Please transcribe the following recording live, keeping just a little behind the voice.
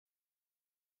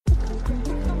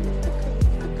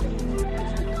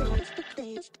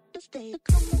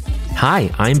Hi,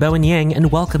 I'm Bowen Yang,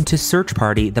 and welcome to Search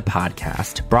Party, the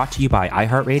podcast, brought to you by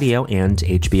iHeartRadio and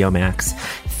HBO Max.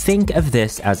 Think of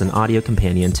this as an audio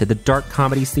companion to the dark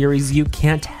comedy series you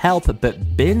can't help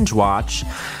but binge watch.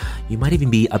 You might even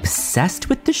be obsessed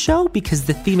with the show because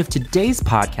the theme of today's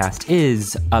podcast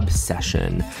is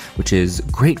obsession, which is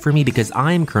great for me because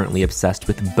I'm currently obsessed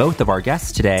with both of our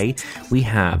guests today. We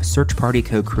have Search Party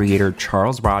co-creator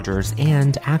Charles Rogers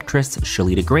and actress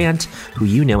Shalita Grant, who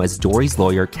you know as Dory's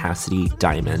lawyer Cassidy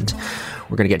Diamond.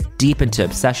 We're going to get deep into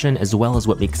obsession as well as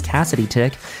what makes Cassidy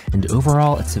tick, and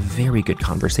overall, it's a very good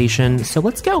conversation. So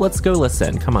let's go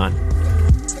listen. Come on.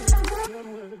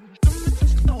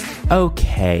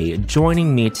 Okay,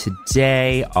 joining me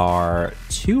today are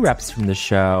two reps from the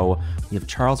show. We have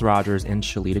Charles Rogers and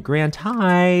Shalita Grant.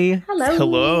 Hi.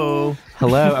 Hello.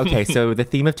 Okay, so the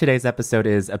theme of today's episode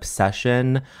is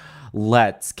obsession.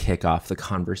 Let's kick off the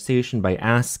conversation by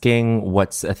asking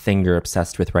what's a thing you're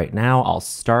obsessed with right now. I'll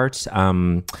start. I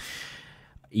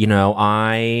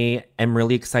am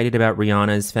really excited about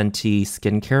Rihanna's Fenty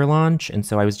skincare launch. And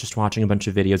so I was just watching a bunch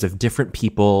of videos of different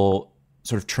people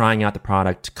sort of trying out the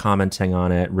product, commenting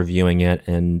on it, reviewing it.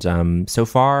 And so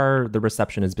far, the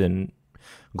reception has been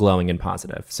glowing and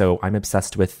positive. So I'm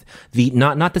obsessed with the,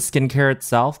 not the skincare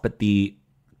itself, but the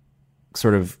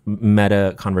sort of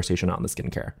meta conversation on the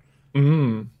skincare.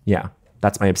 Yeah,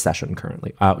 that's my obsession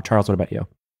currently. Charles, what about you?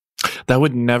 That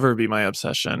would never be my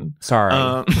obsession. Sorry.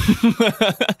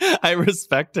 I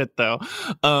respect it though.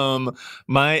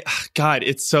 My God,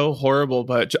 it's so horrible,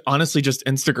 but honestly, just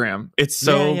Instagram. It's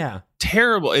so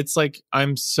terrible. It's like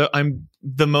I'm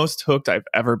the most hooked I've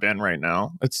ever been right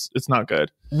now. It's not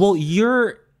good. Well,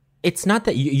 it's not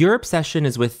that your obsession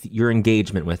is with your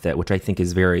engagement with it, which I think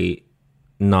is very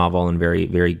novel and very,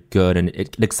 very good, and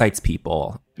it excites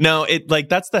people. No,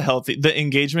 that's the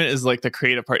engagement is like the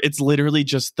creative part. It's literally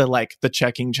just the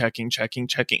checking.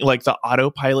 Like the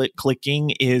autopilot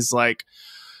clicking is like,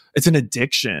 it's an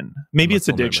addiction. Maybe it's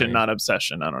addiction, not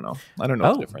obsession. I don't know what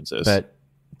the difference is. But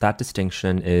that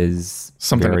distinction is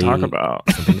something to talk about.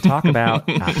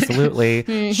 Absolutely.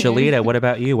 Shalita, what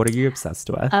about you? What are you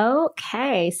obsessed with?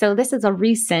 Okay, so this is a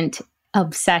recent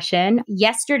obsession.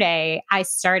 Yesterday, I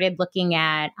started looking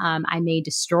at I May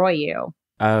Destroy You.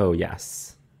 Oh,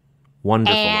 yes.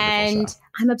 Wonderful show.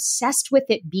 I'm obsessed with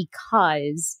it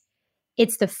because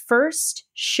it's the first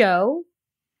show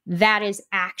that is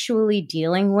actually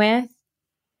dealing with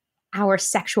our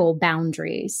sexual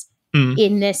boundaries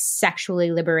in this sexually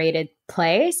liberated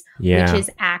place, which is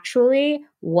actually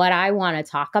what I want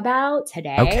to talk about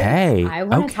today. Okay. I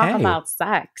want to talk about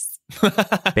sex.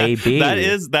 Baby.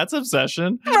 That's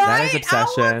obsession. Right? That is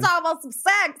obsession. I want to talk about some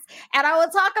sex. And I will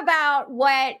talk about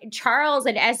what Charles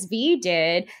and SV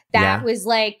did that was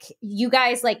like, you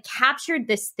guys like captured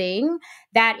this thing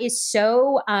that is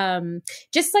so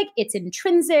just like it's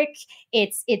intrinsic.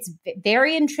 It's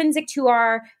very intrinsic to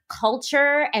our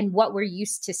culture and what we're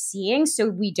used to seeing. So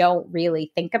we don't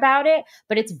really think about it,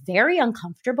 but it's very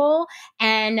uncomfortable.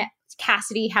 And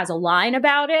Cassidy has a line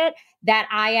about it that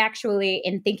I actually,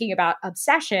 in thinking about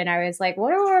obsession, I was like, what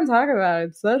do I want to talk about?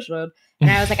 Obsession. And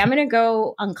I was like, I'm going to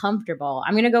go uncomfortable.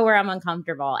 I'm going to go where I'm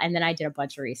uncomfortable. And then I did a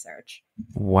bunch of research.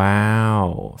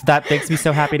 Wow. That makes me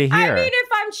so happy to hear. I mean, if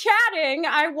I'm chatting,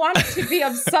 I want it to be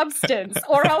of substance,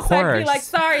 or else I'd be like,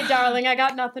 sorry, darling, I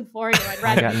got nothing for you. I'd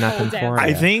rather got nothing for you.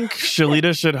 I think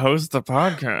Shalita should host the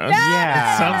podcast.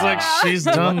 Yeah. Sounds like she's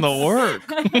done the work.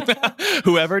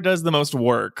 Whoever does the most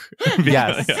work.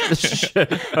 Yes.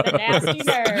 The nasty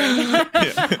nerd.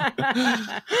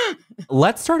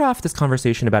 Let's start off this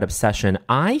conversation about obsession.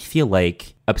 I feel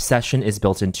like obsession is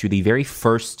built into the very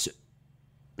first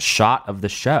shot of the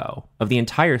show, of the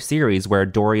entire series, where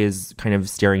Dory is kind of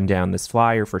staring down this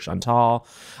flyer for Chantal.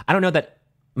 I don't know, that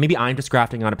maybe I'm just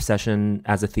grafting on obsession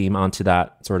as a theme onto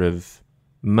that sort of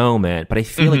moment, but I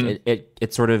feel like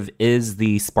it sort of is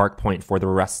the spark point for the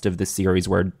rest of the series,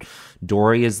 where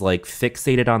Dory is like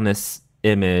fixated on this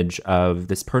image of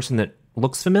this person that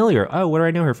looks familiar. Oh, where do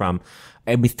I know her from?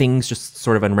 And things just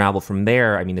sort of unravel from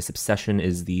there. I mean, this obsession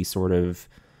is the sort of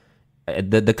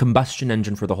the combustion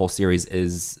engine for the whole series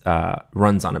is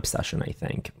runs on obsession, I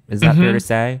think. Is that fair to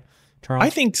say, Charles?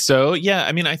 I think so. Yeah.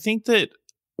 I mean, I think that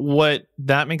what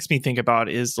that makes me think about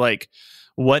is like,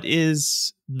 what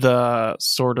is the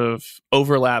sort of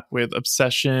overlap with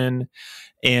obsession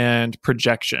and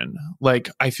projection? Like,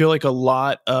 I feel like a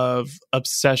lot of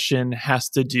obsession has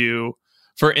to do,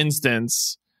 for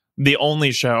instance, the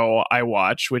only show I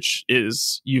watch, which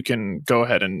is, you can go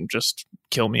ahead and just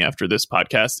kill me after this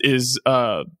podcast, is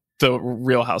the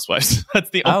Real Housewives. That's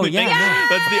the only thing. Yeah.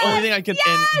 That's the only thing I can.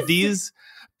 Yes! And these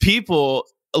people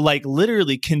like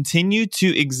literally continue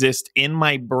to exist in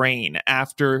my brain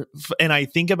after, and I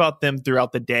think about them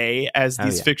throughout the day as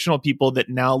these fictional people that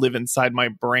now live inside my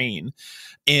brain.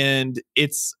 And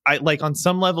I like, on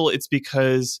some level, it's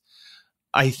because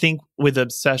I think with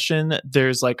obsession,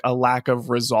 there's like a lack of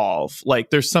resolve. Like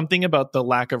there's something about the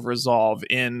lack of resolve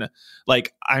in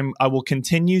like, I will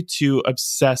continue to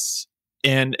obsess.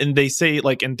 And they say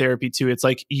like in therapy too, it's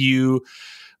like you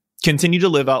continue to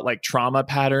live out like trauma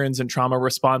patterns and trauma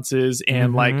responses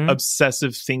and like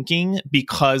obsessive thinking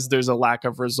because there's a lack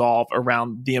of resolve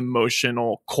around the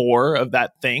emotional core of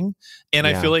that thing. And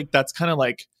I feel like that's kind of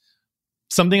like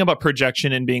something about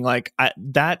projection and being like,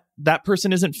 that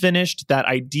person isn't finished. That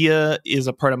idea is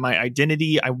a part of my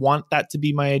identity. I want that to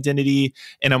be my identity.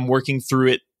 And I'm working through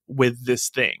it with this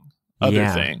other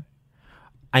thing.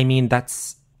 I mean,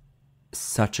 that's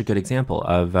such a good example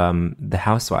of the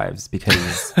Housewives,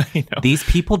 because these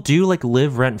people do like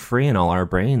live rent free in all our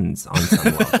brains on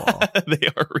some level. They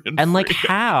are rent-free. And like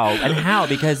how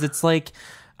because it's like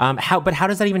how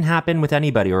does that even happen with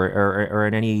anybody or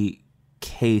in any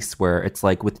case where it's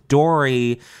like with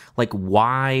Dory, like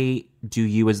why do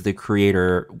you as the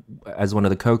creator, as one of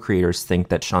the co-creators, think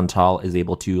that Chantal is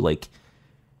able to like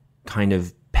kind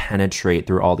of penetrate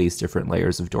through all these different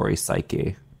layers of Dory's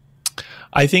psyche?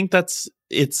 I think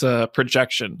it's a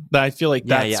projection. That I feel like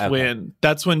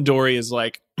that's when Dory is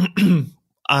like,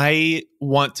 I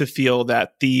want to feel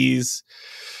that these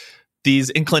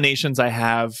inclinations I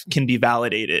have can be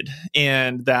validated,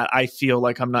 and that I feel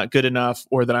like I'm not good enough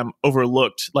or that I'm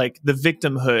overlooked. Like the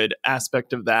victimhood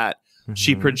aspect of that,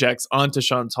 she projects onto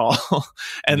Chantal.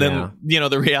 And then,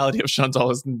 the reality of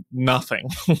Chantal is nothing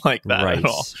like that at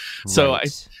all. So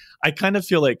I kind of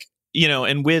feel like,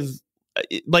 and with,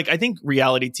 like, I think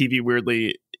reality TV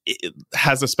weirdly it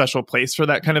has a special place for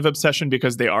that kind of obsession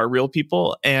because they are real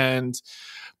people. And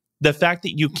the fact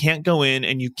that you can't go in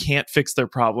and you can't fix their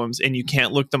problems and you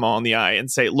can't look them all in the eye and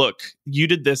say, look, you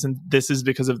did this and this is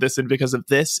because of this and because of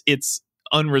this, it's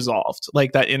unresolved.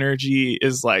 Like that energy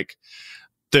is like,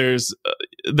 there's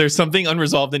something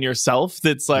unresolved in yourself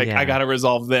that's like, I got to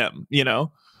resolve them,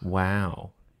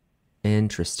 Wow.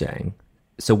 Interesting.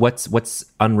 So what's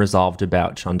unresolved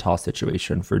about Chantal's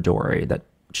situation for Dory that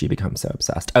she becomes so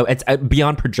obsessed? Oh, it's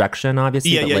beyond projection,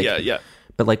 obviously. Yeah.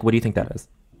 But like, what do you think that is?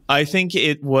 I think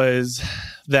it was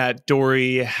that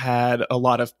Dory had a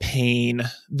lot of pain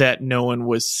that no one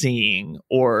was seeing,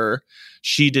 or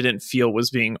she didn't feel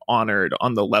was being honored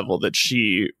on the level that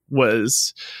she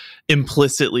was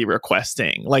implicitly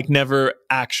requesting, like never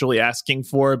actually asking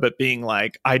for, but being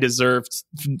like, I deserved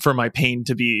for my pain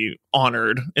to be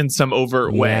honored in some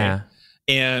overt way.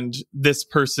 And this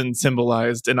person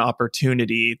symbolized an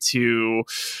opportunity to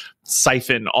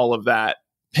siphon all of that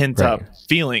pent up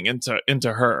feeling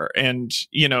into her. And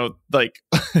like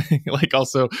like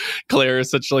also Claire is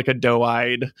such like a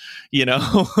doe-eyed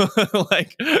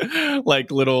like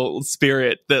little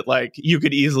spirit that like you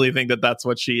could easily think that that's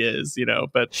what she is,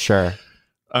 but sure,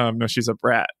 no, she's a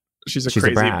brat. She's a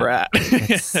crazy brat.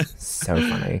 It's so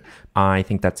funny. I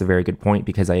think that's a very good point,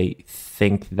 because I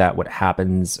think that what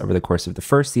happens over the course of the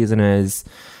first season is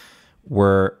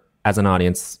we're, as an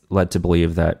audience, led to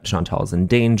believe that Chantal is in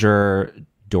danger.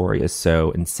 Dory is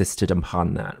so insisted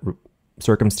upon that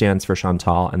circumstance for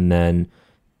Chantal, and then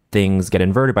things get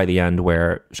inverted by the end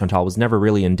where Chantal was never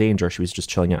really in danger. She was just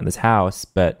chilling out in this house,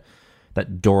 but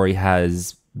that Dory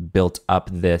has built up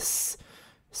this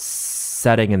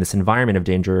setting and this environment of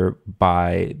danger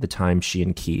by the time she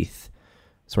and Keith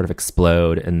sort of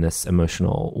explode in this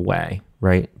emotional way,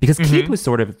 right? Because Keith was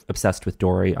sort of obsessed with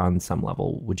Dory on some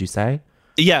level, would you say?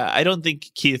 Yeah, I don't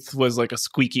think Keith was like a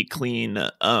squeaky clean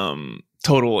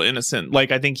total innocent.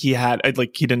 Like I think he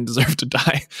didn't deserve to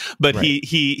die, but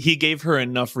he gave her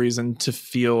enough reason to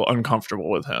feel uncomfortable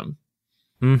with him.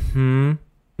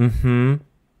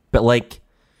 But like,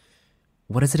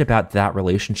 what is it about that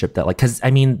relationship that like, because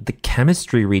I mean the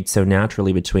chemistry reads so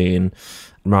naturally between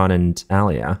Ron and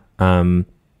Alia.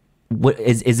 What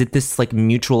is it, this like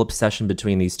mutual obsession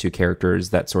between these two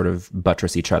characters that sort of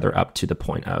buttress each other up to the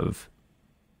point of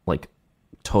like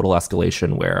total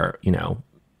escalation where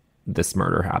this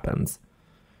murder happens?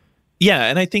 Yeah,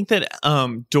 and I think that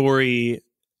Dory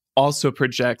also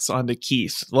projects onto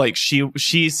Keith. Like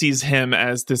she sees him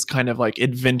as this kind of like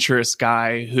adventurous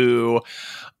guy who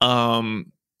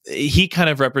he kind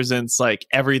of represents like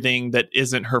everything that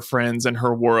isn't her friends and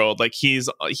her world. Like he's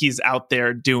out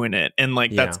there doing it, and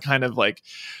like that's kind of like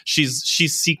she's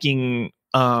seeking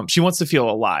she wants to feel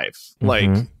alive,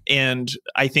 like, and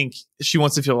I think she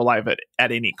wants to feel alive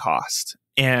at any cost,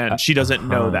 and she doesn't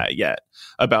know that yet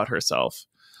about herself.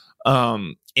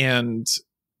 And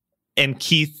and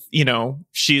Keith, you know,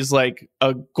 she's like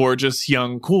a gorgeous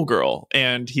young cool girl,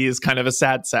 and he is kind of a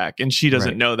sad sack, and she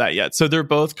doesn't know that yet. So they're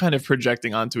both kind of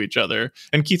projecting onto each other,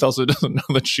 and Keith also doesn't know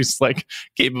that she's like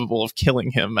capable of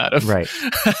killing him out of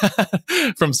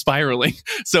from spiraling.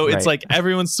 So it's like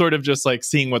everyone's sort of just like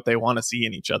seeing what they want to see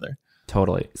in each other.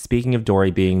 Totally. Speaking of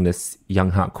Dory being this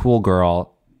young, hot, cool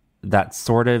girl, that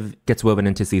sort of gets woven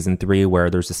into season 3, where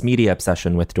there's this media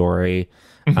obsession with Dory.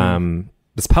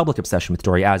 This public obsession with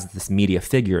Dory as this media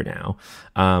figure now.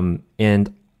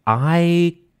 And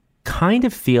I kind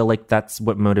of feel like that's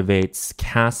what motivates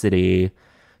Cassidy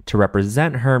to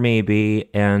represent her, maybe.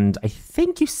 And I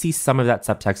think you see some of that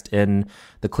subtext in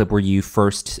the clip where you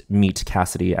first meet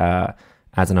Cassidy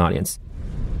as an audience.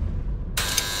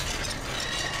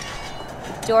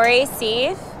 Dory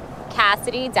Seif,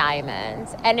 Cassidy Diamond,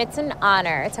 and it's an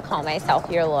honor to call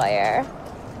myself your lawyer.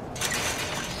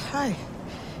 Hi.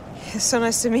 It's so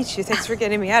nice to meet you. Thanks for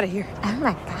getting me out of here. Oh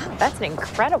my God, that's an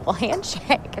incredible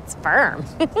handshake. It's firm.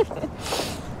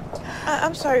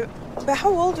 I'm sorry, but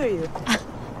how old are you?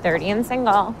 30 and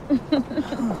single.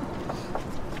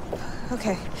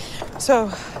 Okay, so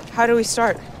how do we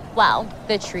start? Well,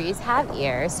 the trees have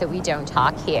ears, so we don't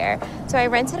talk here. So I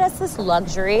rented us this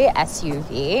luxury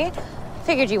SUV.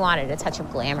 Figured you wanted a touch of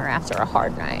glamour after a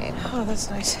hard night. Oh, that's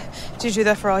nice. Do you do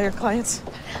that for all your clients?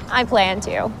 I plan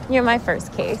to. You're my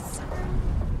first case.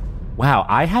 Wow,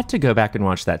 I had to go back and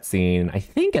watch that scene, I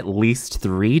think at least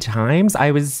 3 times.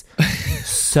 I was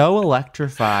so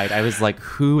electrified. I was like,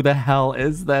 who the hell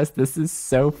is this? This is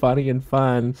so funny and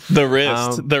fun. The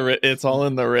wrist. It's all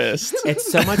in the wrist.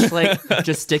 It's so much like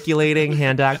gesticulating,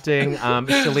 hand acting.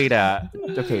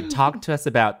 Shalita, okay, talk to us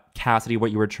about Cassidy,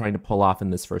 what you were trying to pull off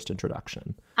in this first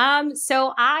introduction.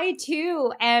 So I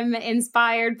too am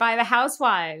inspired by the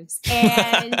Housewives.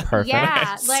 And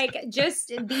yeah, like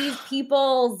just these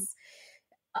people's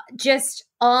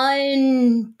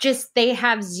they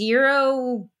have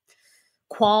zero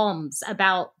qualms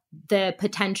about the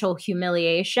potential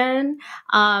humiliation.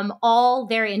 All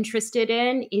they're interested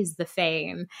in is the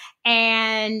fame.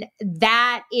 And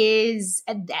that's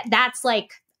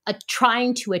like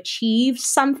trying to achieve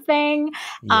something.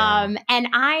 Yeah. And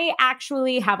I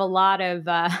actually have a lot of,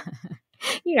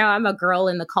 I'm a girl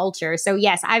in the culture. So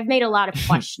yes, I've made a lot of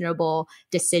questionable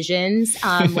decisions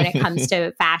when it comes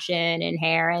to fashion and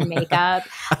hair and makeup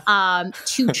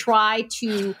to try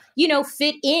to,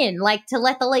 fit in, like to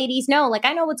let the ladies know, like,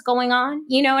 I know what's going on.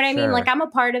 You know what I mean? Like I'm a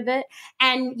part of it.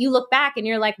 And you look back and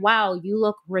you're like, wow, you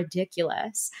look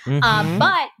ridiculous.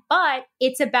 But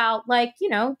it's about like,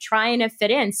 trying to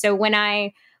fit in. So when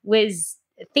I was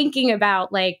thinking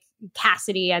about like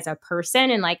Cassidy as a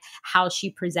person and like how she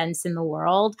presents in the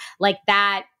world, like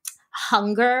that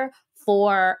hunger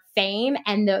for fame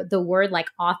and the word like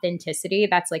authenticity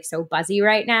that's like so buzzy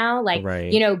right now, like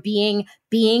being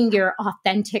your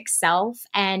authentic self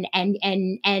and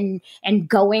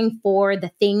going for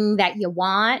the thing that you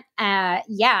want, that's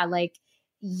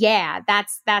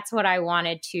what I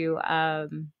wanted to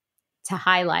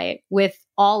highlight with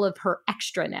all of her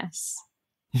extraness.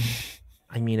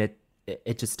 I mean,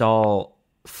 it just all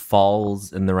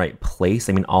falls in the right place.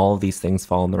 I mean, all of these things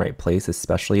fall in the right place,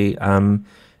 especially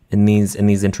in these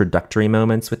introductory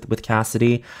moments with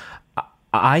Cassidy.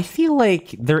 I feel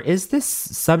like there is this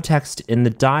subtext in the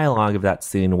dialogue of that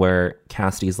scene where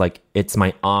Cassidy's like, "It's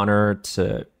my honor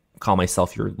to call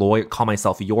myself your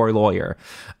lawyer.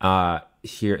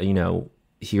 Here,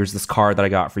 here's this card that I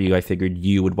got for you. I figured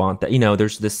you would want that."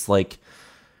 There's this like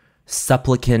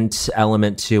supplicant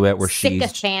element to it where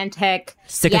sycophantic.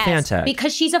 Sycophantic. Yes,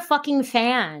 because she's a fucking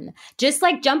fan. Just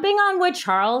like jumping on what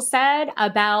Charles said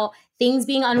about things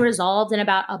being unresolved and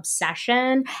about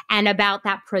obsession and about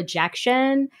that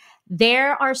projection.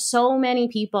 There are so many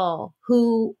people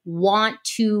who want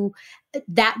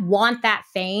that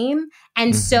fame.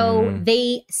 And so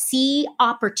they see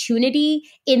opportunity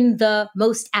in the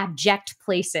most abject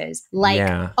places, like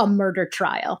a murder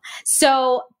trial.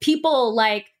 So people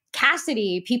like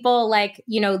Cassidy, people like,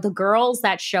 the girls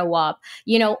that show up,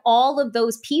 all of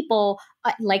those people,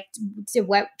 like to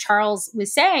what Charles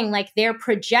was saying, like they're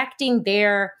projecting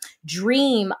their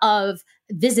dream of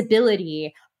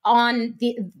visibility on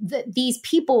these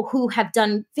people who have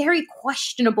done very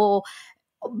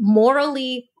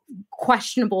morally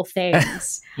questionable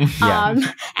things. And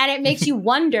it makes you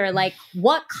wonder, like,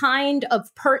 what kind of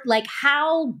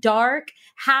how dark,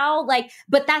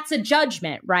 but that's a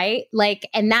judgment, right? Like,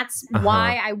 and that's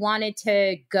why I wanted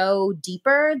to go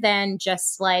deeper than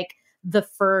just like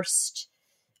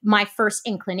my first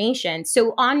inclination.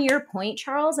 So on your point,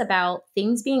 Charles, about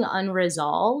things being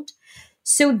unresolved,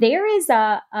 so there is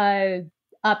a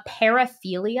a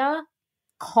paraphilia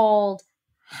called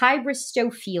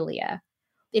hybristophilia.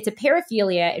 It's a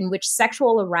paraphilia in which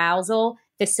sexual arousal,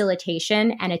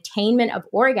 facilitation, and attainment of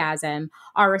orgasm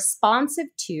are responsive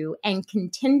to and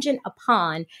contingent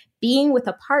upon being with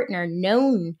a partner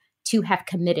known to have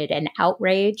committed an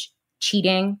outrage,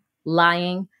 cheating,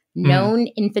 lying, known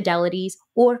infidelities,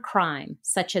 or crime,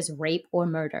 such as rape or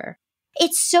murder.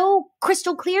 It's so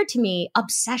crystal clear to me,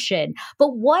 obsession.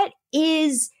 But what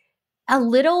is a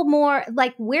little more,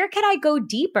 like, where could I go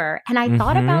deeper? And I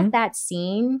thought about that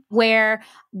scene where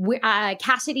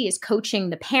Cassidy is coaching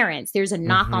the parents. There's a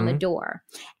knock on the door.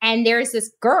 And there's this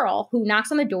girl who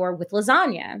knocks on the door with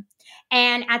lasagna.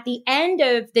 And at the end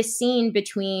of the scene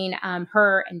between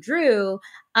her and Drew,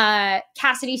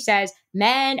 Cassidy says,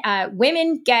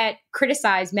 women get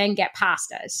criticized, men get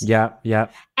pastas. Yeah.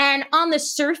 And on the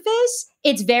surface,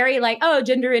 it's very like, oh,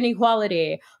 gender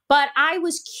inequality. But I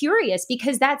was curious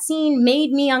because that scene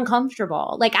made me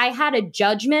uncomfortable. Like, I had a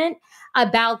judgment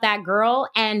about that girl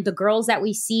and the girls that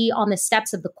we see on the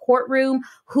steps of the courtroom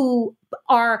who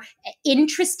are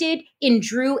interested in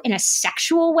Drew in a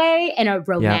sexual way, in a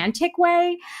romantic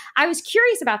way. I was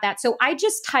curious about that. So I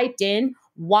just typed in,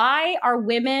 why are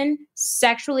women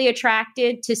sexually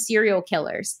attracted to serial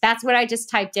killers? That's what I just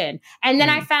typed in. And then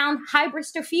I found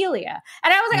hybristophilia.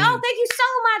 And I was like, oh, thank you so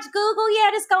much, Google.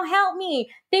 Yeah, this is going to help me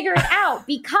figure it out.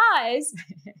 Because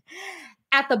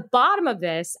at the bottom of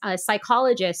this, a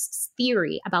psychologist's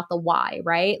theory about the why,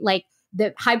 right? Like,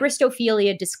 the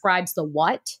hybristophilia describes the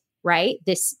what, right?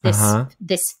 This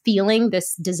feeling,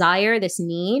 this desire, this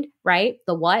need, right?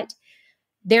 The what.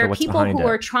 There are people who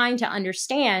are trying to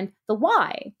understand the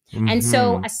why. And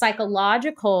so a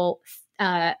psychological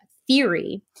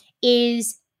theory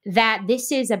is that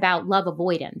this is about love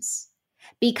avoidance.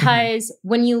 Because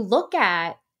when you look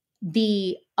at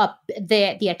the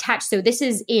attached, so this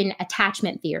is in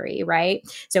attachment theory, right?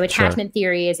 So attachment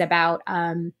theory is about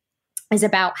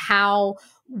how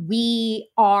we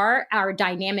are our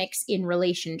dynamics in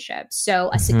relationships.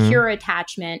 So a secure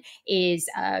attachment is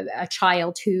a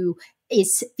child who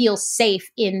feels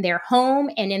safe in their home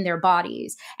and in their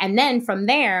bodies. And then from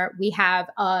there, we have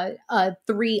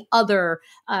 3 other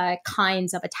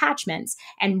kinds of attachments.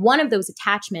 And one of those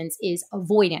attachments is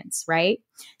avoidance, right?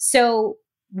 So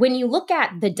when you look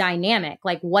at the dynamic,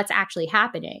 like what's actually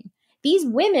happening, these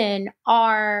women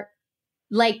are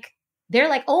like, they're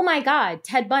like, oh my God,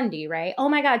 Ted Bundy, right? Oh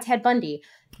my God, Ted Bundy.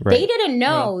 Right. They didn't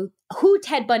know who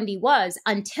Ted Bundy was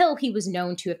until he was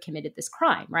known to have committed this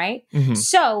crime, right?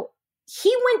 So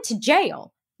he went to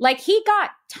jail. Like, he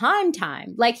got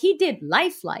time, like he did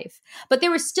life. But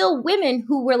there were still women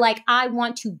who were like, I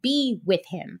want to be with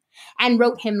him, and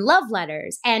wrote him love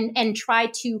letters and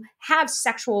tried to have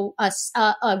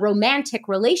a romantic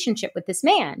relationship with this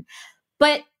man.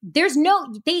 But these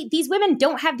women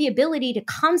don't have the ability to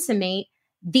consummate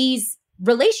these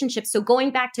relationships. So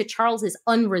going back to Charles's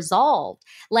unresolved,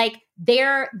 like,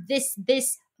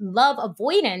 this love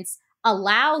avoidance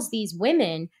allows these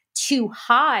women to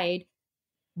hide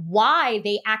why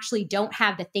they actually don't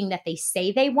have the thing that they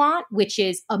say they want, which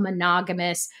is a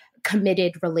monogamous,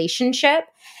 committed relationship.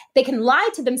 They can lie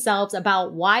to themselves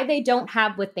about why they don't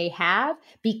have what they have,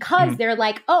 because they're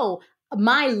like, oh,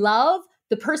 my love,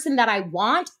 the person that I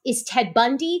want is Ted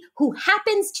Bundy, who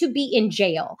happens to be in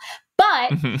jail.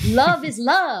 But love is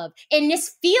love. And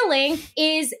this feeling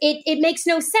it makes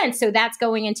no sense. So that's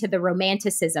going into the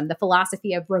romanticism, the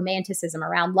philosophy of romanticism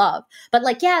around love. But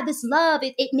like, yeah, this love,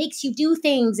 it makes you do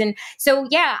things. And so,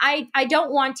 yeah, I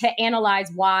don't want to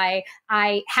analyze why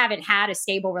I haven't had a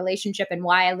stable relationship and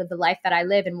why I live the life that I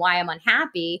live and why I'm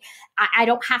unhappy. I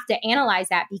don't have to analyze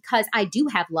that, because I do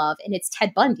have love, and it's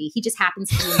Ted Bundy. He just happens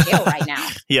to be in jail right now.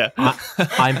 Yeah.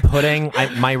 I'm putting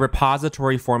my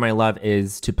repository for my love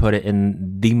is to put it in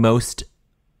the most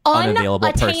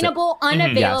unavailable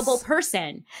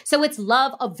person. So it's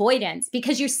love avoidance,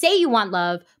 because you say you want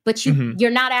love, but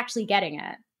you're not actually getting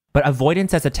it. But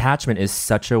avoidance as attachment is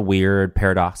such a weird,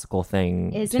 paradoxical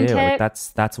thing, isn't too. it? Like,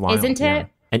 that's wild. Isn't it?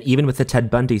 And even with the Ted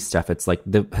Bundy stuff, it's like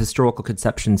the historical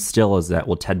conception still is that,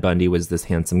 well, Ted Bundy was this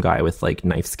handsome guy with like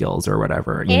knife skills or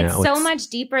whatever. It's so much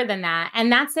deeper than that.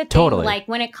 And that's the thing. Totally. Like,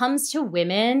 when it comes to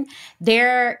women,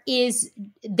 there is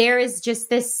just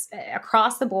this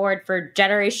across the board for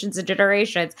generations and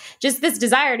generations, just this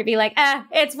desire to be like,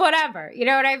 it's whatever. You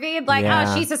know what I mean? Like,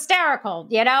 oh, she's hysterical,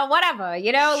 whatever,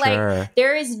 Sure. like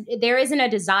there isn't a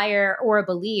desire or a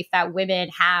belief that women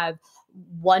have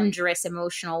wondrous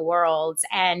emotional worlds.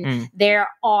 And there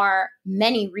are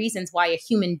many reasons why a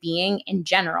human being in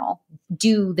general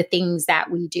do the things that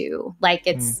we do. Like,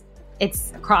 it's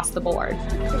across the board.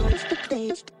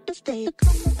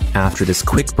 After this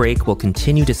quick break, we'll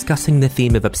continue discussing the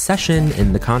theme of obsession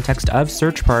in the context of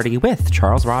Search Party with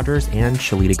Charles Rogers and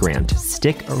Shalita Grant.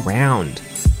 Stick around.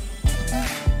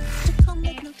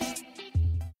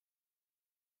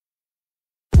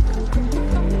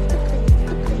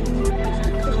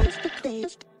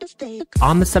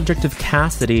 On the subject of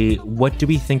Cassidy, what do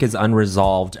we think is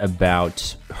unresolved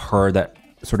about her that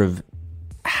sort of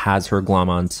has her glom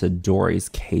onto Dory's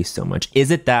case so much?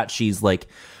 Is it that she's like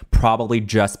probably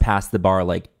just passed the bar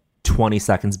like 20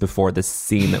 seconds before this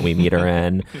scene that we meet her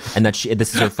in, and that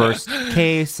this is her first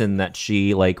case, and that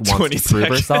she like wants to prove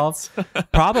herself?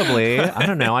 Probably. I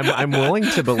don't know. I'm willing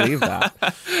to believe that.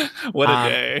 What a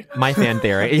day. My fan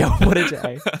theory. Yeah, what a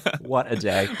day. What a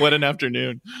day. What an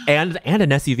afternoon. And an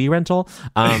SUV rental.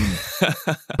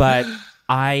 But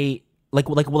I like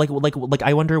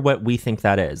I wonder what we think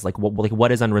that is.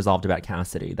 What is unresolved about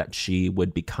Cassidy that she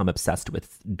would become obsessed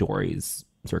with Dory's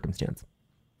circumstance?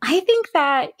 I think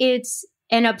that it's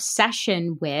an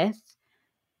obsession with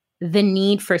the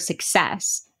need for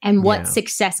success and what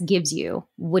success gives you,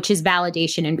 which is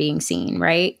validation and being seen,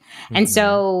 right? Mm-hmm. And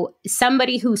so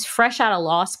somebody who's fresh out of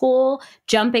law school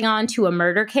jumping onto a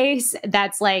murder case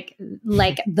that's like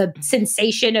the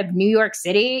sensation of New York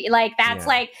City, like that's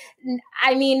like,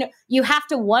 I mean, you have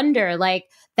to wonder, like,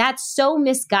 that's so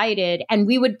misguided. And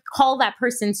we would call that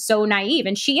person so naive.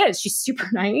 And she's super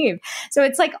naive. So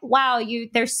it's like, wow,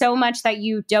 there's so much that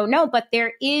you don't know, but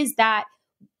there is that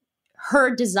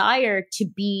her desire to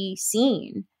be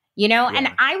seen, you know? Yeah. And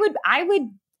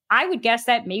I would guess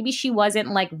that maybe she wasn't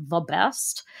like the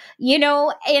best, you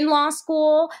know, in law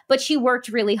school, but she worked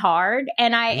really hard.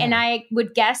 And I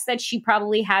would guess that she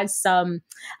probably has some,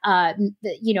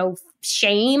 you know,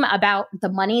 shame about the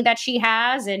money that she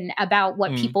has and about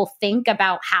what people think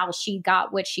about how she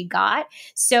got what she got.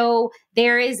 So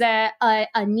there is a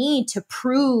need to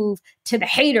prove to the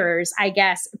haters, I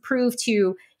guess, prove to,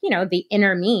 you know, the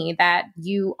inner me that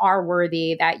you are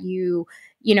worthy, that you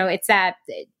know, it's that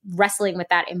wrestling with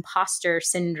that imposter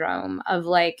syndrome of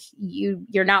like,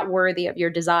 you're not worthy of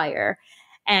your desire.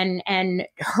 And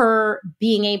her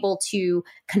being able to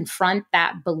confront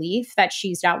that belief that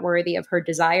she's not worthy of her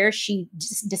desire, she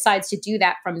decides to do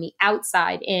that from the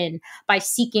outside in by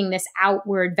seeking this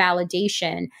outward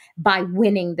validation by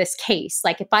winning this case.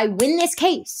 Like, if I win this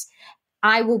case,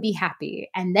 I will be happy.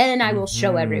 And then I will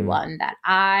show everyone that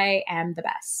I am the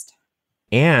best.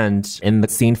 And in the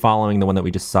scene following the one that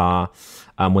we just saw,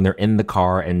 when they're in the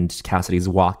car and Cassidy's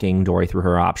walking Dory through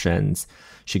her options,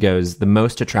 she goes, the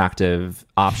most attractive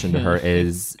option to her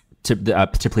is to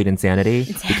plead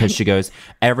insanity, because she goes,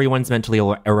 everyone's mentally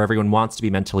ill, or everyone wants to be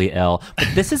mentally ill. But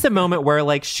this is a moment where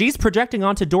like she's projecting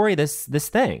onto Dory this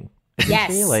thing.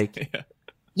 Yes. She? Like,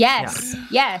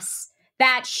 Yes.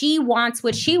 That she wants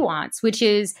what she wants, which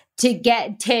is to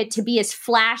get to be as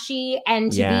flashy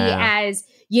and to be as,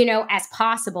 you know, as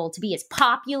possible, to be as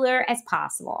popular as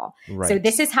possible. Right. So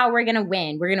this is how we're going to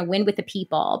win. We're going to win with the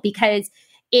people, because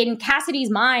in Cassidy's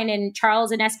mind, and Charles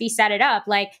and SV set it up,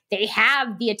 like they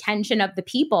have the attention of the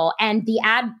people and the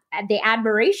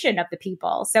admiration of the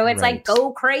people. So it's like,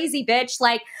 go crazy, bitch.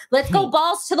 Like, let's go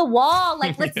balls to the wall.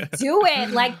 Like, let's do it.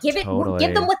 Like, give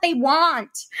them what they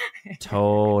want.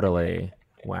 Totally.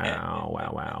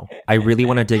 Wow. I really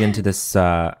want to dig into this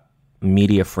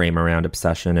media frame around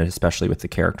obsession, and especially with the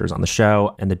characters on the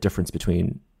show, and the difference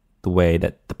between the way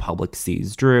that the public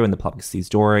sees Drew and the public sees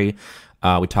Dory.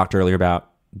 We talked earlier about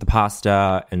the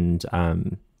pasta, and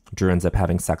Drew ends up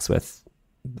having sex with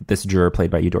this juror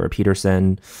played by Eudora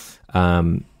Peterson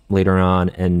later on,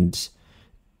 and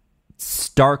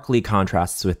starkly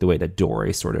contrasts with the way that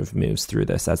Dory sort of moves through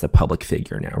this as a public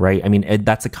figure now, right? I mean,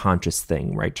 that's a conscious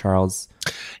thing, right, Charles?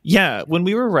 Yeah, when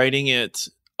we were writing it,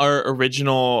 our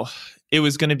original, it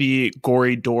was going to be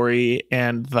Gory Dory,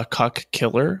 and the cuck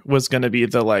killer was going to be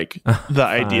the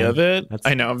idea of it.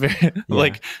 I know.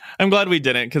 Like, I'm glad we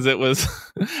didn't, because it was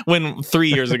 3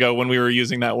 years ago when we were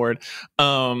using that word.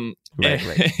 Right.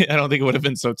 I don't think it would have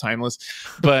been so timeless,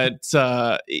 but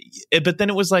then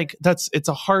it was like, it's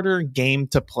a harder game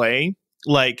to play,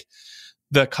 like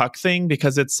the cuck thing,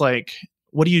 because it's like,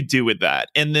 what do you do with that?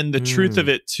 And then the truth of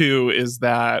it too is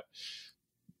that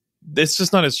it's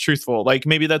just not as truthful. Like,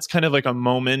 maybe that's kind of like a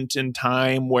moment in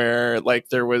time where like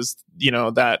there was, you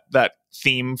know, that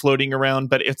theme floating around,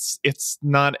 but it's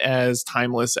not as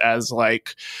timeless as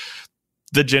like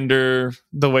the gender,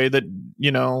 the way that,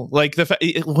 you know, like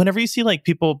whenever you see like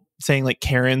people saying like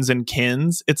Karens and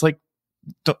Kins, it's like,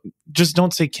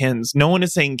 don't say Kins. No one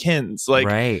is saying Kins. Like,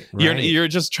 right. You're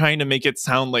just trying to make it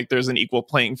sound like there's an equal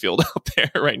playing field out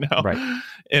there right now. Right.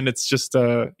 And it's just,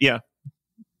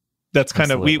 that's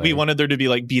kind Absolutely. of we wanted there to be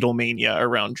like Beatlemania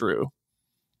around Drew.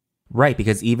 Right,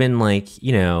 because even like,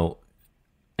 you know,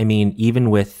 I mean, even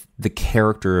with the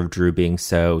character of Drew being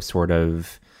so sort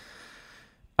of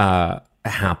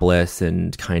hapless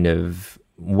and kind of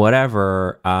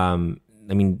whatever, I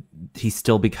mean, he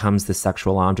still becomes the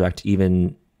sexual object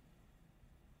even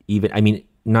I mean,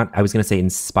 not, I was going to say in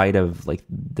spite of like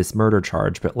this murder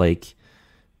charge, but like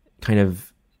kind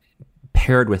of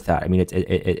paired with that. I mean,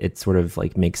 it sort of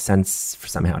like makes sense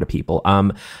somehow to people.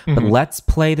 But let's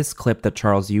play this clip that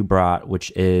Charles, you brought,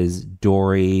 which is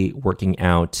Dory working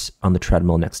out on the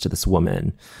treadmill next to this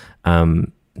woman.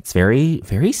 It's very,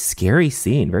 very scary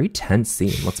scene, very tense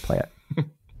scene. Let's play it.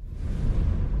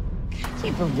 Can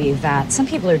you believe that? Some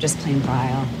people are just plain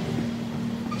vile.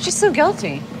 She's so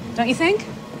guilty, don't you think?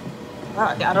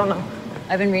 I don't know.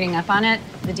 I've been reading up on it.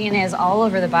 The DNA is all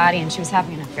over the body, and she was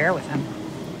having an affair with him.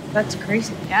 That's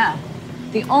crazy. Yeah.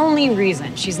 The only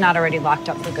reason she's not already locked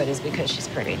up for good is because she's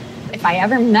pretty. If I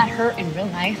ever met her in real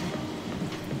life,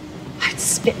 I'd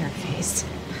spit in her face.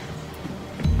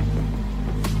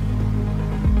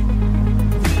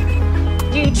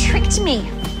 You tricked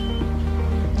me,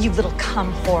 you little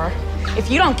cum whore. If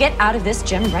you don't get out of this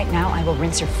gym right now, I will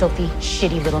rinse your filthy,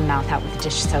 shitty little mouth out with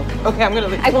dish soap. Okay, I'm gonna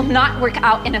leave. I will not work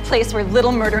out in a place where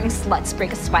little murdering sluts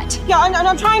break a sweat. Yeah,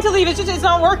 I'm trying to leave. It's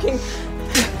not working.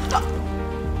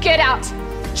 Get out!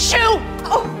 Shoo!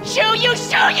 Oh, shoo! You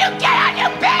get out, you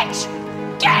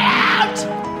bitch! Get out!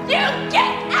 You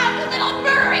get out, you little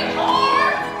murdering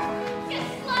whore! You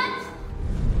slut!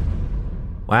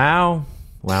 Wow.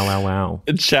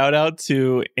 And shout out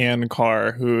to Ann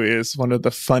Carr, who is one of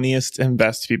the funniest and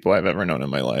best people I've ever known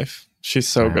in my life. She's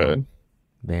so good.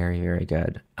 Very, very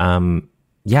good.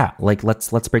 Yeah, like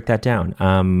let's break that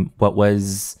down. What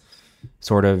was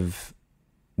sort of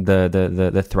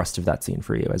the thrust of that scene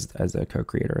for you as a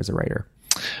co-creator, as a writer?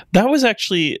 That was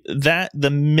actually the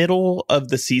middle of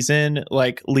the season,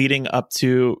 like leading up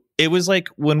to, it was like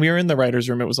when we were in the writer's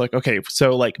room, it was like, okay,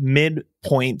 so like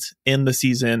midpoint in the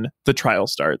season, the trial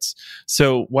starts.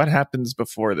 So what happens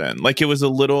before then? Like, it was a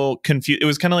little confused. It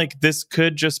was kind of like, this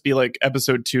could just be like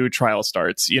episode 2 trial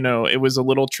starts, you know, it was a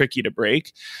little tricky to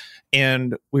break.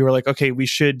 And we were like, okay, we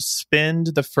should spend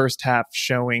the first half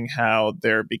showing how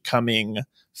they're becoming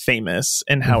famous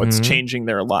and how it's changing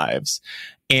their lives.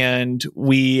 And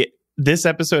this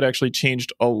episode actually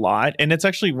changed a lot. And it's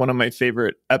actually one of my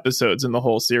favorite episodes in the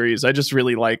whole series. I just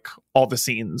really like all the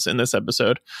scenes in this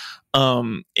episode.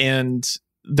 And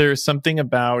there's something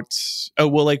about,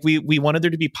 we wanted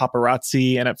there to be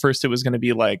paparazzi. And at first it was going to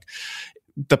be like,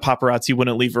 the paparazzi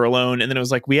wouldn't leave her alone. And then it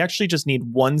was like, we actually just need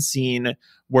one scene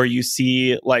where you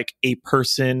see like a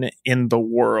person in the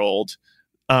world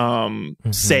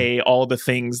say all the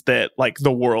things that like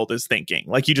the world is thinking.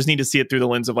 Like, you just need to see it through the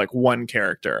lens of like one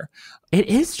character. It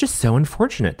is just so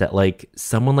unfortunate that like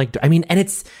someone like, I mean, and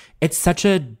it's such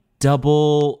a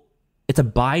it's a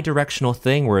bi-directional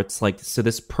thing where it's like, so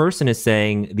this person is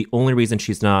saying the only reason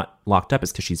she's not locked up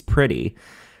is because she's pretty.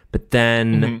 But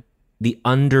then the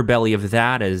underbelly of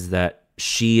that is that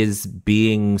she is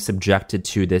being subjected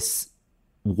to this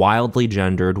wildly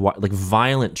gendered, like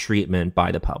violent treatment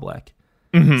by the public.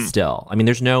 Still, I mean,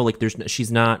 there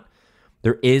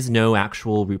is no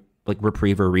actual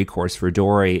reprieve or recourse for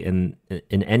Dory in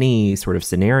any sort of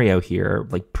scenario here,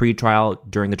 like pre-trial,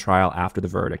 during the trial, after the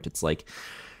verdict. It's like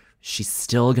she's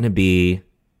still going to be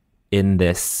in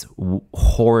this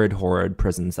horrid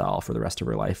prison cell for the rest of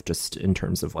her life, just in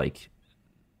terms of like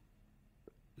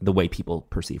the way people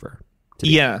perceive her to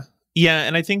be. Yeah,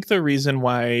 and I think the reason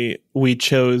why we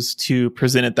chose to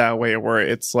present it that way, where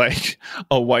it's like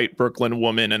a white Brooklyn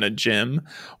woman in a gym,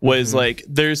 was like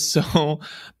there's so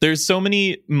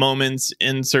many moments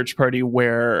in Search Party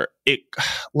where it,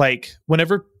 like,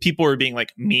 whenever people are being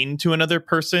like mean to another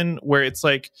person, where it's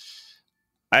like,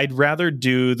 I'd rather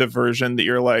do the version that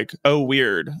you're like, oh,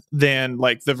 weird, than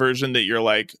like the version that you're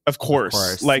like, of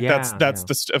course. Like, that's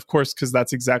of course, because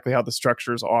that's exactly how the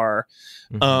structures are.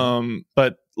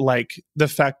 But like the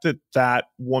fact that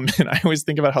woman, I always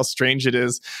think about how strange it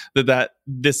is that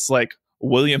this like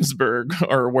Williamsburg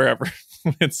or wherever,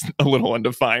 it's a little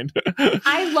undefined.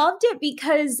 I loved it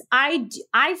because I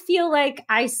feel like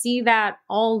I see that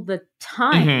all the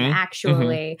time,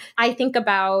 actually. I think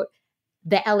about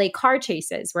the LA car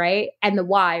chases, right? And the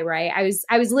why, right?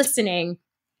 I was listening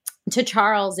to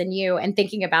Charles and you and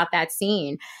thinking about that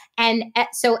scene. And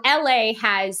so LA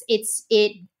has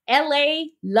it LA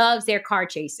loves their car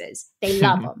chases. They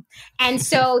love them. And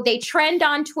so they trend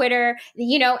on Twitter,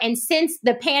 and since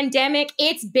the pandemic,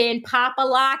 it's been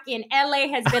Pop-A-Lock in LA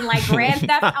has been like Grand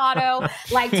Theft Auto,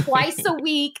 like twice a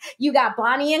week. You got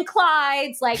Bonnie and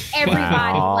Clyde's, like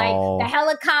everybody, like the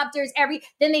helicopters,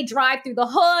 then they drive through the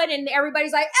hood and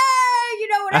everybody's like, hey,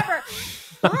 whatever.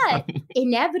 But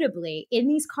inevitably, in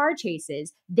these car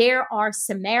chases, there are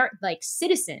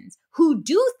citizens who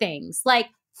do things like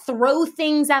throw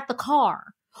things at the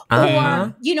car,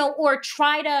 or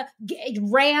try to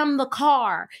ram the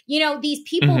car. These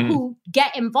people who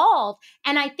get involved.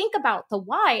 And I think about the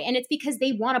why, and it's because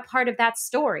they want a part of that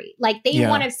story. Like they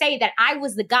want to say that I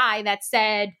was the guy that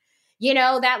said,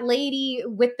 that lady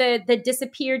with the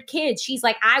disappeared kids, she's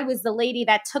like, I was the lady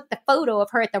that took the photo of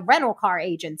her at the rental car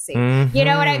agency. You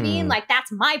know what I mean? Like,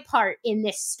 that's my part in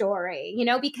this story,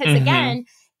 because again,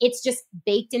 it's just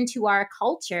baked into our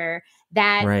culture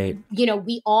that,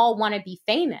 we all want to be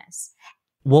famous.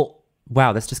 Well,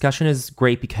 wow, this discussion is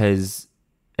great because,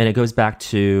 and it goes back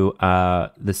to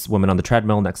this woman on the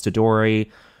treadmill next to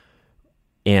Dory,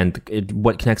 and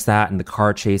what connects that and the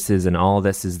car chases and all of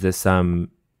this is this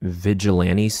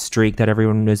vigilante streak that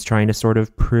everyone is trying to sort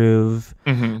of prove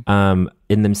in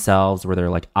themselves, where they're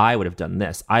like, I would have done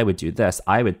this, I would do this,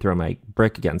 I would throw my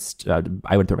brick at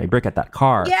that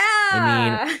car.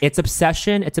 I mean, it's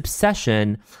obsession,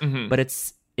 but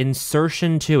it's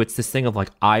insertion too. It's this thing of like,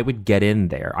 I would get in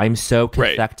there, I'm so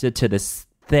connected to this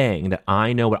thing that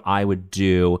I know what I would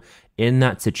do in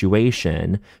that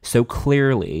situation so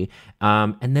clearly,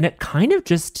 and then it kind of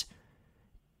just,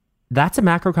 that's a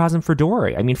macrocosm for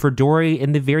Dory. I mean, for Dory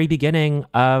in the very beginning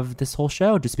of this whole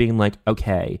show, just being like,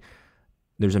 okay,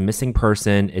 there's a missing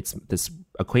person. It's this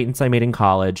acquaintance I made in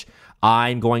college.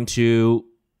 I'm going to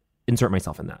insert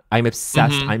myself in that. I'm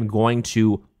obsessed. I'm going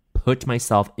to put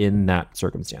myself in that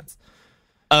circumstance.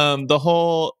 The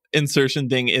whole insertion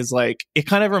thing is like,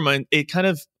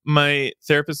 my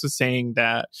therapist was saying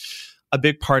that a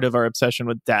big part of our obsession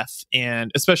with death,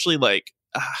 and especially like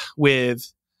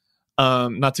with,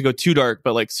 not to go too dark,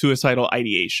 but like suicidal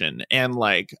ideation. And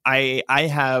like, I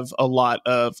have a lot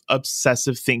of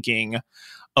obsessive thinking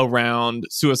around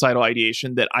suicidal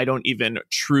ideation that I don't even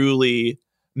truly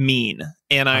mean.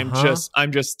 And I'm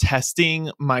just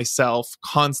testing myself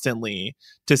constantly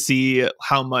to see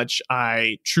how much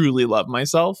I truly love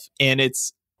myself. And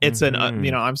it's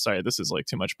I'm sorry, this is like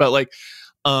too much, but like,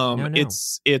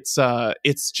 it's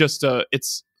just a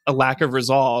lack of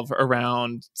resolve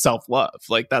around self-love.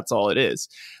 Like, that's all it is.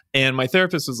 And my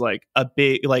therapist was like,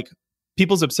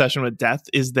 people's obsession with death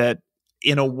is that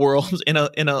in a world, in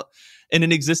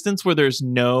an existence where there's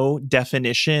no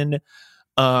definition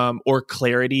or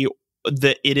clarity,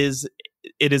 that it is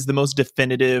the most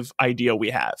definitive idea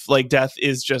we have. Like, death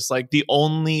is just like the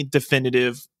only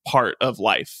definitive part of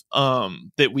life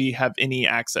that we have any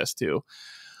access to.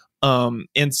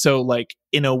 And so like,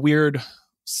 in a weird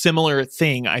similar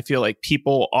thing, I feel like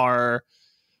people are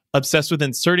obsessed with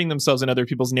inserting themselves in other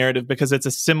people's narrative because it's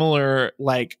a similar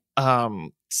like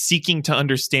seeking to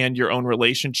understand your own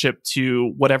relationship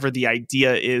to whatever the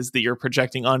idea is that you're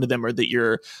projecting onto them or that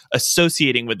you're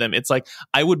associating with them. It's like,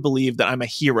 I would believe that I'm a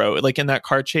hero. Like in that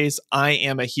car chase, I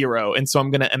am a hero. And so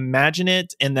I'm going to imagine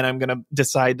it. And then I'm going to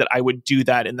decide that I would do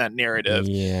that in that narrative.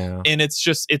 Yeah. And it's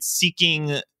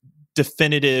seeking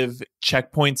definitive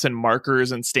checkpoints and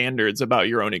markers and standards about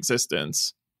your own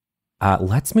existence.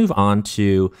 Let's move on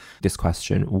to this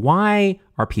question. Why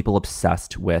are people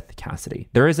obsessed with Cassidy?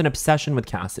 There is an obsession with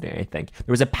Cassidy, I think.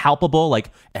 There was a palpable,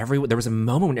 there was a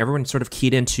moment when everyone sort of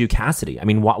keyed into Cassidy. I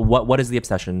mean, what is the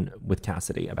obsession with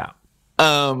Cassidy about?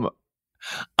 When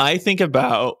I think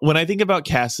about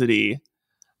Cassidy,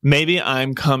 maybe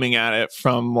I'm coming at it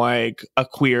from like a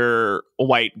queer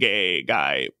white gay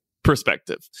guy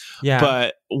perspective. Yeah.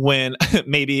 But when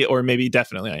maybe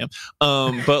definitely I am.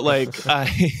 But like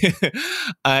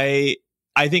I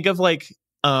think of like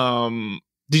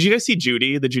did you guys see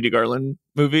Judy, the Judy Garland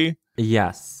movie?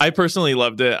 Yes. I personally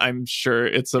loved it. I'm sure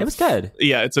it was good.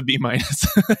 Yeah, it's a B-,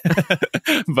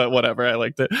 but whatever. I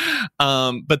liked it.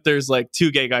 But there's like two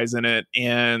gay guys in it,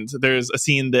 and there's a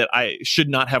scene that I should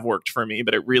not have worked for me,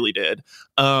 but it really did.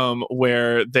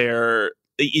 Where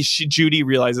Judy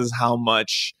realizes how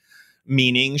much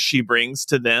meaning she brings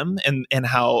to them and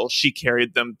how she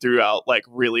carried them throughout like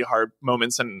really hard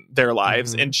moments in their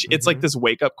lives. And it's like this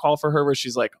wake up call for her where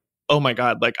she's like, oh my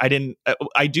God, like I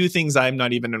do things I'm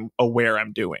not even aware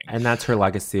I'm doing. And that's her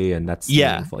legacy. And that's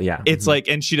meaningful. Yeah. It's like,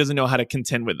 and she doesn't know how to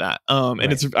contend with that.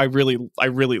 And it's, I really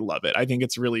love it. I think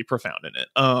it's really profound in it.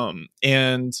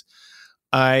 And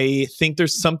I think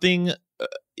there's something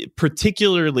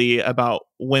particularly about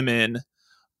women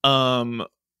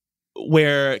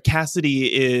where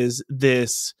Cassidy is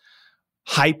this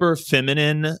hyper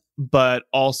feminine, but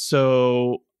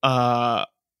also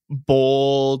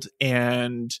bold,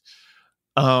 and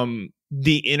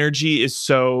the energy is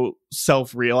so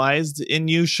self-realized in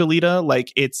you, Shalita.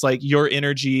 Like, it's like your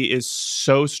energy is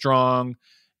so strong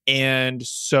and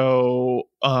so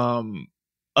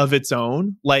of its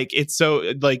own. Like, it's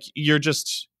so, like, you're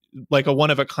just like a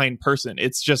one-of-a-kind person.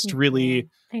 It's just really,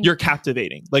 you're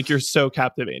captivating. Like, you're so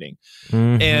captivating.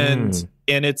 And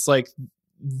it's like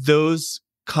those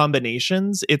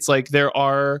combinations, it's like there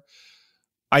are,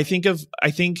 I think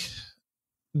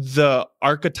the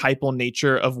archetypal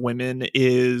nature of women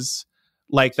is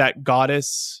like that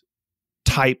goddess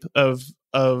type of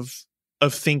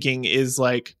thinking is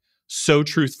like so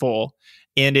truthful,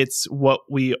 and it's what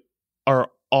we are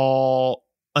all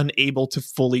unable to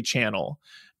fully channel.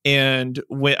 And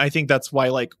when I think that's why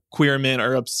like queer men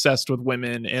are obsessed with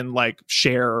women and like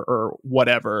Cher or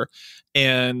whatever.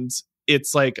 And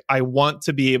it's like, I want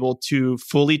to be able to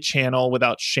fully channel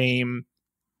without shame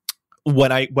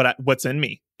what's in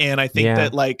me. And I think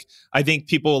that like, I think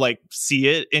people like see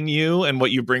it in you and what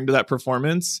you bring to that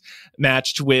performance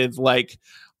matched with like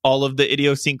all of the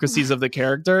idiosyncrasies of the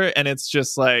character. And it's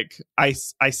just like, I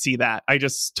see that. I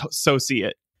just so see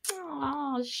it.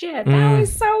 Oh shit, that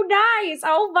was so nice.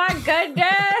 Oh my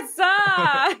goodness.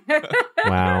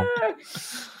 Wow.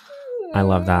 I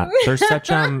love that. There's such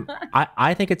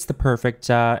I think it's the perfect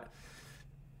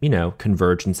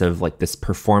convergence of like this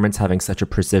performance having such a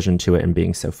precision to it and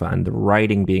being so fun, the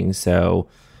writing being so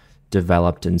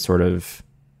developed and sort of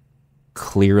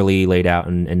clearly laid out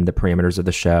in the parameters of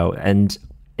the show. And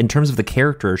in terms of the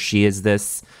character, she is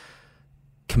this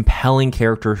compelling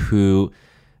character who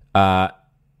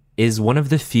is one of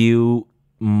the few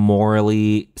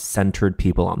morally centered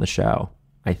people on the show,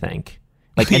 I think.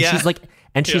 Like, and she's like,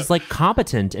 she's like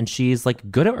competent, and she's like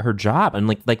good at her job, and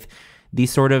like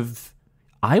these sort of,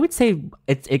 I would say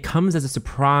it comes as a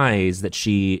surprise that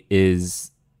she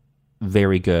is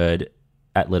very good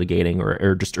at litigating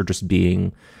or just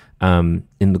being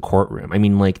in the courtroom. I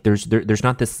mean, like there's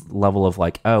not this level of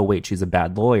like, oh wait, she's a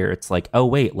bad lawyer. It's like, oh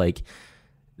wait, like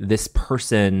this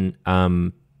person,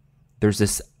 there's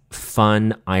this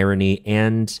fun irony,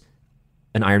 and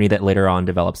an irony that later on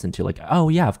develops into like, oh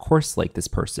yeah, of course, like this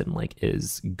person like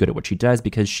is good at what she does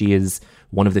because she is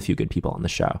one of the few good people on the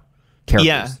show.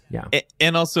 Characters. Yeah.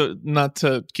 And also, not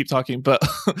to keep talking, but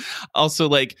also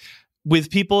like with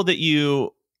people that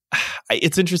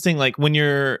it's interesting, like when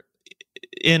you're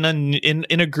in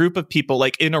a group of people,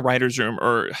 like in a writer's room,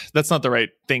 or that's not the right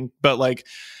thing, but like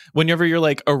whenever you're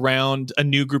like around a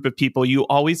new group of people, you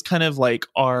always kind of like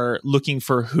are looking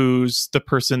for who's the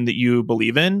person that you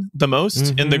believe in the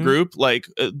most in the group, like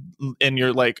and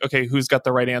you're like, okay, who's got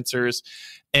the right answers?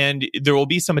 And there will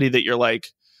be somebody that you're like,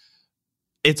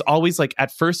 it's always like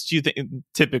at first you think,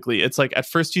 typically it's like at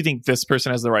first you think this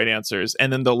person has the right answers,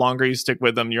 and then the longer you stick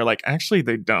with them, you're like, actually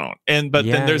they don't. And but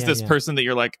then there's this person that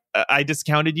you're like, I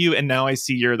discounted you, and now I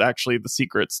see you're actually the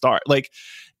secret star. Like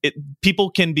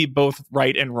people can be both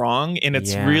right and wrong, and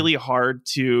it's really hard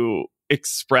to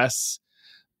express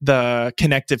the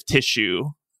connective tissue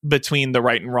between the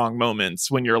right and wrong moments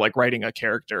when you're like writing a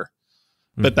character.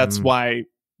 But that's why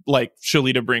like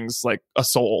Shalita brings like a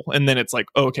soul, and then it's like,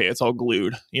 okay, it's all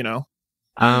glued, you know?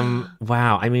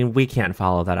 Wow. I mean, we can't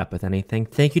follow that up with anything.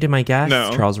 Thank you to my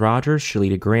guests, Charles Rogers,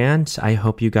 Shalita Grant. I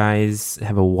hope you guys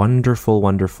have a wonderful,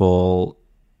 wonderful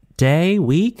day,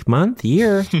 week, month,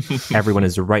 year. Everyone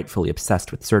is rightfully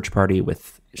obsessed with Search Party,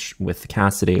 with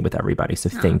Cassidy, with everybody. So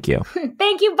thank you.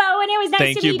 Thank you, Bowen. It was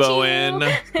nice to meet you. Bowen.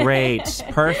 Great.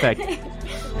 Perfect.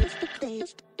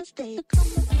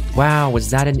 Wow, was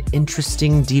that an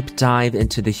interesting deep dive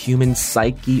into the human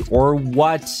psyche or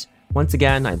what? Once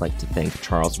again, I'd like to thank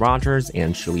Charles Rogers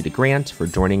and Shalita Grant for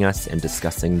joining us and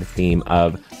discussing the theme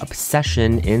of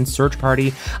obsession in Search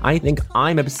Party. I think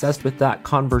I'm obsessed with that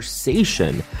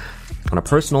conversation. On a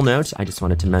personal note, I just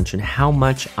wanted to mention how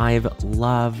much I've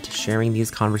loved sharing these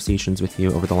conversations with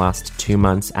you over the last 2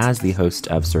 months as the host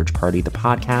of Search Party, the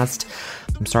podcast.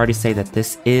 I'm sorry to say that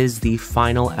this is the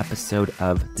final episode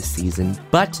of the season,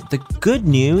 but the good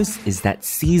news is that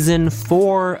season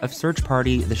 4 of Search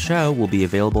Party, the show, will be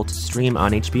available to stream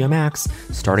on HBO Max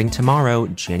starting tomorrow,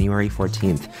 January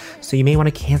 14th. So you may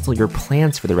want to cancel your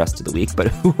plans for the rest of the week, but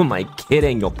who am I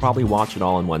kidding? You'll probably watch it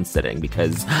all in one sitting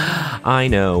because I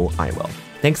know I will.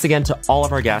 Thanks again to all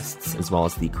of our guests, as well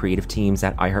as the creative teams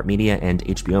at iHeartMedia and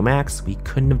HBO Max. We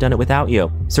couldn't have done it without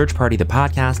you. Search Party, the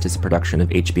podcast, is a production of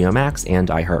HBO Max and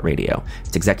iHeartRadio.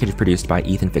 It's executive produced by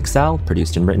Ethan Fixell,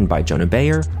 produced and written by Jonah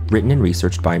Bayer, written and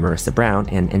researched by Marissa Brown,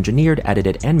 and engineered,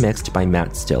 edited, and mixed by Matt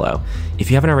Stillo.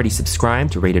 If you haven't already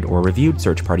subscribed, rated, or reviewed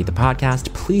Search Party, the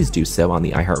podcast, please do so on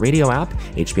the iHeartRadio app,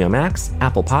 HBO Max,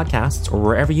 Apple Podcasts, or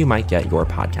wherever you might get your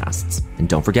podcasts. And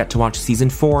don't forget to watch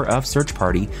Season 4 of Search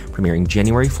Party, premiering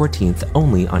January 14th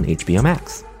only on HBO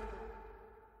Max.